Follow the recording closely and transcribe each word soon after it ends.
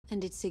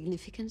And its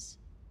significance?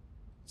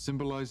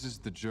 Symbolizes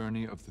the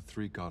journey of the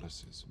three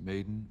goddesses,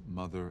 Maiden,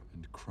 Mother,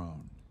 and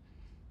Crone.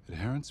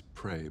 Adherents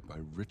pray by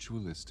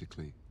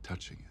ritualistically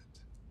touching it.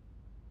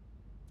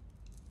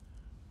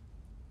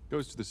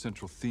 Goes to the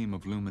central theme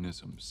of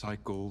Luminism,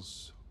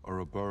 cycles,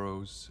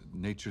 Ouroboros,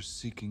 nature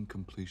seeking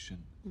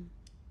completion.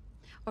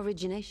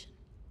 Origination.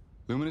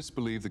 Luminists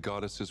believe the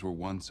goddesses were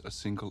once a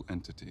single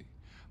entity,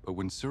 but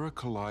when Sura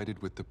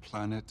collided with the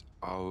planet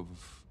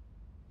of...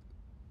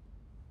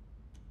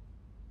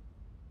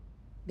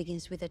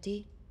 Begins with a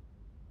D?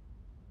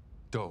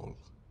 Dole.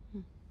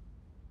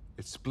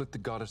 It split the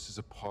goddesses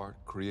apart,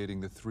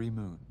 creating the three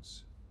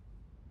moons.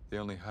 The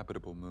only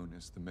habitable moon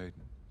is the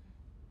Maiden.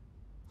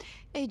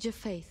 Age of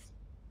Faith.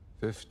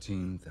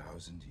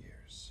 15,000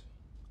 years.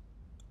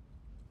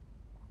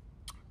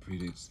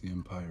 Predates the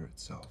Empire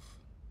itself.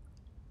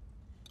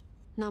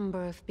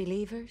 Number of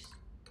believers?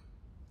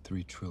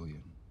 3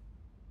 trillion.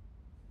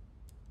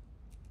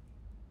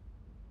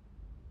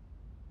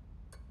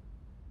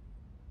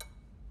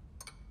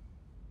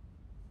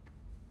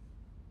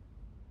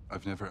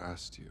 I've never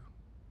asked you.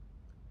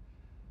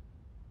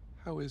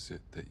 How is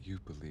it that you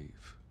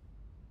believe?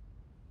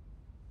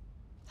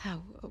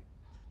 How?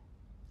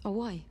 Oh,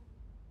 why?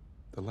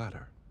 The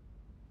latter.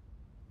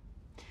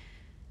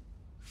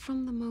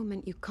 From the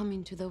moment you come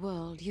into the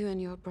world, you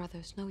and your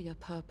brothers know your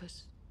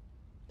purpose.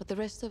 But the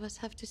rest of us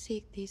have to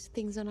seek these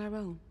things on our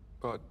own.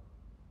 But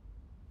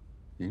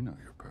you know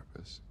your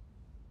purpose.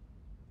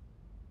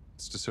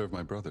 It's to serve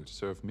my brother, to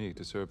serve me,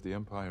 to serve the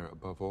Empire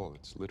above all.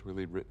 It's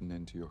literally written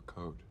into your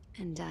code.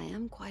 And I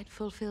am quite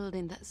fulfilled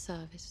in that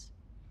service.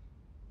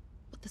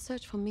 But the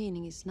search for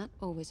meaning is not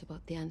always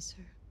about the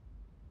answer.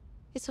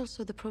 It's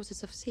also the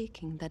process of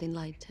seeking that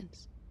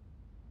enlightens.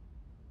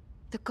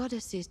 The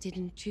goddesses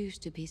didn't choose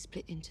to be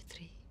split into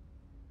three.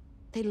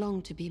 They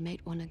longed to be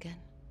made one again.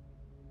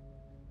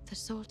 The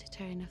salty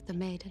terrain of the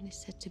Maiden is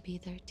said to be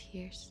their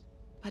tears,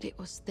 but it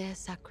was their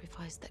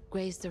sacrifice that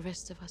graced the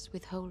rest of us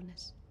with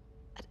wholeness.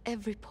 At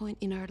every point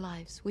in our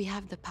lives, we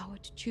have the power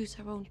to choose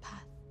our own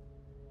path.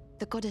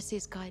 The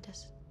goddesses guide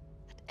us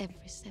at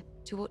every step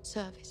toward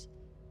service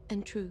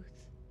and truth,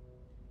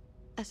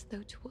 as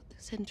though toward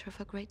the center of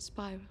a great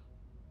spiral.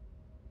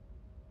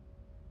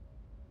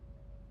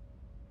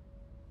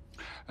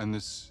 And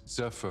this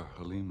Zephyr,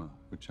 Halima,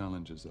 who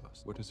challenges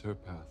us, what has her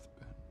path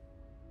been?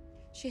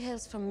 She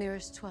hails from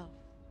Mirrors 12,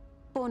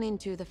 born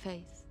into the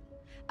faith.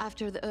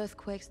 After the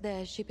earthquakes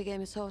there, she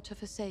became a sort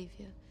of a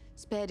savior,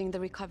 spearheading the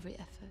recovery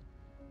effort.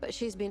 But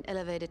she's been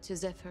elevated to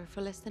Zephyr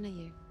for less than a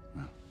year.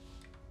 Well,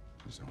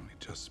 she's only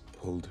just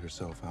pulled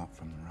herself out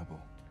from the rubble.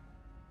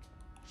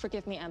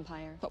 Forgive me,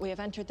 Empire, but we have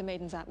entered the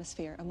Maiden's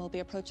atmosphere and will be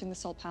approaching the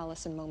Salt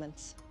Palace in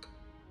moments.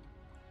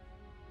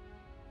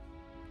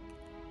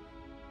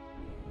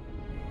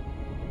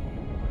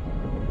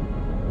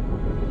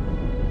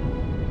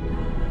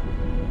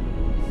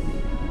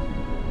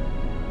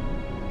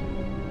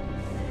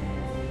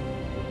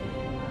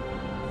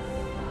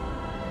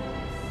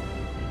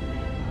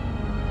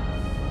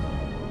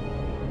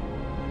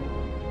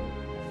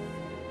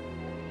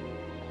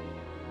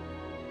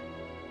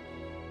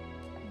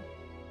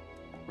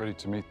 Ready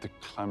to meet the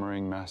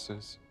clamoring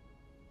masses?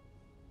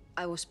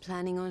 I was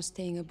planning on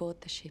staying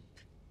aboard the ship.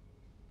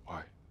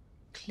 Why?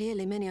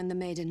 Clearly, many on the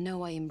Maiden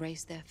know I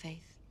embrace their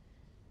faith.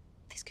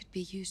 This could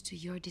be used to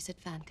your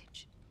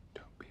disadvantage.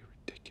 Don't be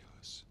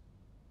ridiculous.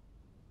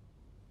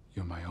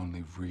 You're my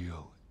only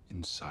real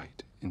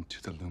insight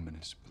into the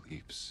Luminous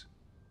beliefs.